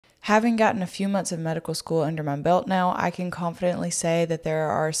Having gotten a few months of medical school under my belt now, I can confidently say that there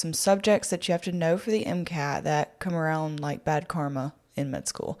are some subjects that you have to know for the MCAT that come around like bad karma in med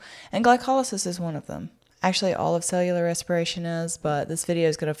school, and glycolysis is one of them. Actually, all of cellular respiration is, but this video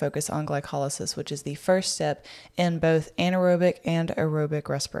is going to focus on glycolysis, which is the first step in both anaerobic and aerobic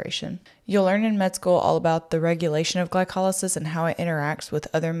respiration. You'll learn in med school all about the regulation of glycolysis and how it interacts with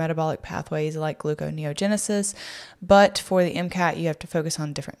other metabolic pathways like gluconeogenesis, but for the MCAT, you have to focus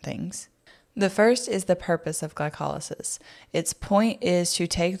on different things. The first is the purpose of glycolysis. Its point is to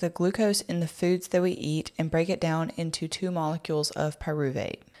take the glucose in the foods that we eat and break it down into two molecules of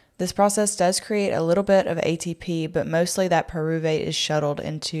pyruvate. This process does create a little bit of ATP, but mostly that pyruvate is shuttled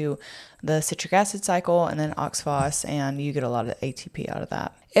into the citric acid cycle and then oxphos, and you get a lot of ATP out of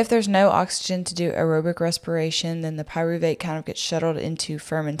that. If there's no oxygen to do aerobic respiration, then the pyruvate kind of gets shuttled into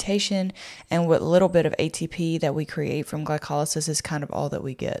fermentation, and what little bit of ATP that we create from glycolysis is kind of all that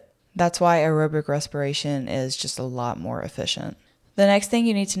we get. That's why aerobic respiration is just a lot more efficient. The next thing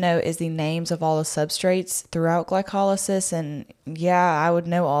you need to know is the names of all the substrates throughout glycolysis, and yeah, I would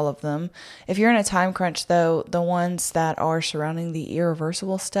know all of them. If you're in a time crunch though, the ones that are surrounding the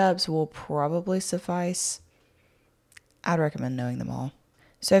irreversible steps will probably suffice. I'd recommend knowing them all.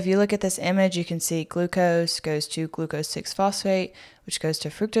 So if you look at this image, you can see glucose goes to glucose 6-phosphate, which goes to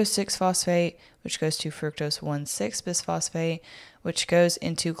fructose 6-phosphate, which goes to fructose 1,6-bisphosphate, which goes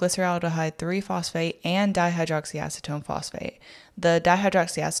into glyceraldehyde 3-phosphate and dihydroxyacetone phosphate. The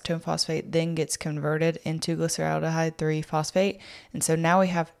dihydroxyacetone phosphate then gets converted into glyceraldehyde 3-phosphate, and so now we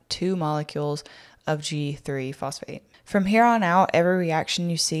have two molecules of G3-phosphate. From here on out, every reaction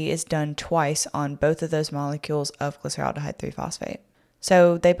you see is done twice on both of those molecules of glyceraldehyde 3-phosphate.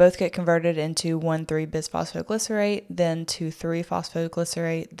 So they both get converted into 1,3-bisphosphoglycerate, then to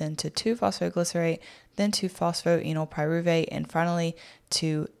 3-phosphoglycerate, then to 2-phosphoglycerate, then to phosphoenolpyruvate, and finally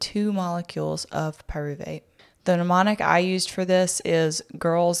to two molecules of pyruvate. The mnemonic I used for this is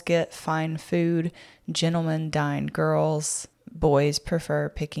girls get fine food, gentlemen dine girls, boys prefer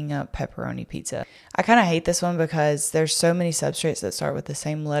picking up pepperoni pizza. I kind of hate this one because there's so many substrates that start with the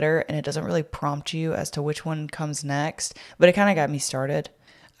same letter and it doesn't really prompt you as to which one comes next, but it kind of got me started.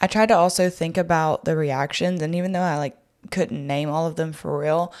 I tried to also think about the reactions, and even though I couldn't name all of them for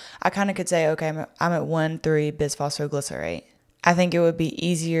real, I kind of could say, okay, I'm at 1,3-bisphosphoglycerate. I think it would be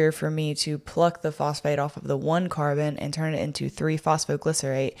easier for me to pluck the phosphate off of the one carbon and turn it into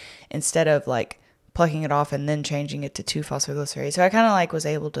 3-phosphoglycerate instead of plucking it off and then changing it to 2-phosphoglycerate. So I kind of was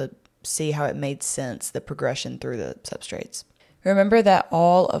able to see how it made sense, the progression through the substrates. Remember that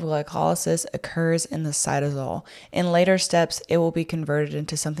all of glycolysis occurs in the cytosol. In later steps, it will be converted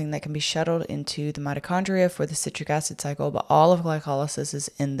into something that can be shuttled into the mitochondria for the citric acid cycle, but all of glycolysis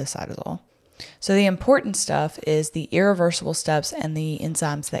is in the cytosol. So the important stuff is the irreversible steps and the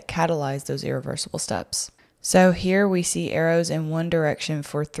enzymes that catalyze those irreversible steps. So here we see arrows in one direction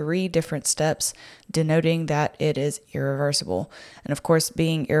for 3 different steps, denoting that it is irreversible. And of course,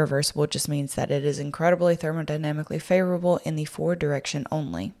 being irreversible just means that it is incredibly thermodynamically favorable in the forward direction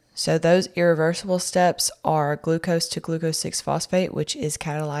only. So those irreversible steps are glucose to glucose 6-phosphate, which is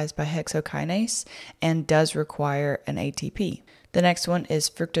catalyzed by hexokinase and does require an ATP. The next one is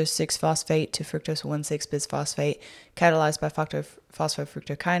fructose 6-phosphate to fructose 1,6-bisphosphate, catalyzed by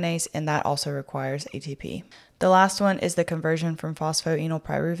phosphofructokinase, and that also requires ATP. The last one is the conversion from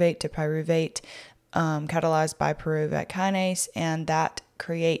phosphoenolpyruvate to pyruvate, catalyzed by pyruvate kinase, and that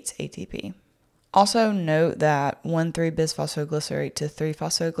creates ATP. Also note that 1,3-bisphosphoglycerate to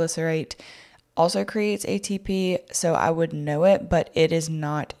 3-phosphoglycerate also creates ATP, so I would know it, but it is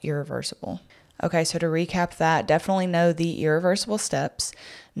not irreversible. Okay, so to recap that, definitely know the irreversible steps,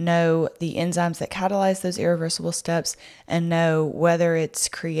 know the enzymes that catalyze those irreversible steps, and know whether it's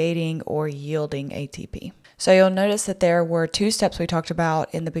creating or yielding ATP. So you'll notice that there were 2 steps we talked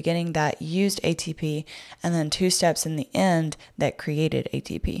about in the beginning that used ATP, and then 2 steps in the end that created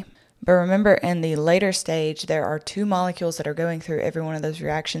ATP. But remember, in the later stage, there are 2 molecules that are going through every one of those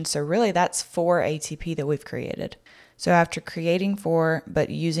reactions, so really that's 4 ATP that we've created. So after creating 4, but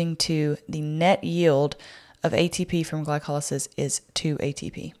using 2, the net yield of ATP from glycolysis is 2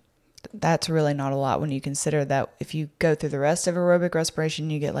 ATP. That's really not a lot when you consider that if you go through the rest of aerobic respiration,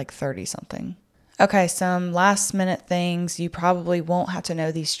 you get 30 something. Okay, some last minute things. You probably won't have to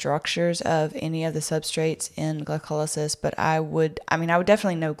know the structures of any of the substrates in glycolysis, but I would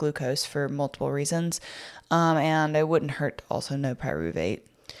definitely know glucose for multiple reasons, and it wouldn't hurt to also know pyruvate.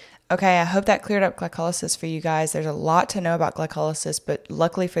 Okay, I hope that cleared up glycolysis for you guys. There's a lot to know about glycolysis, but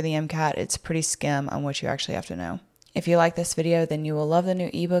luckily for the MCAT, it's pretty skim on what you actually have to know. If you like this video, then you will love the new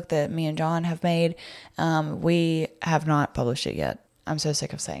ebook that me and John have made. We have not published it yet. I'm so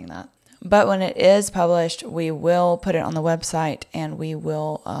sick of saying that. But when it is published, we will put it on the website, and we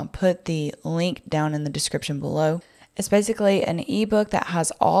will put the link down in the description below. It's basically an ebook that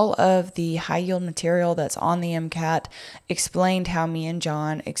has all of the high yield material that's on the MCAT explained how me and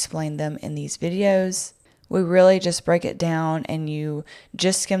John explained them in these videos. We really just break it down, and you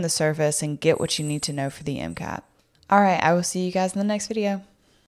just skim the surface and get what you need to know for the MCAT. All right, I will see you guys in the next video.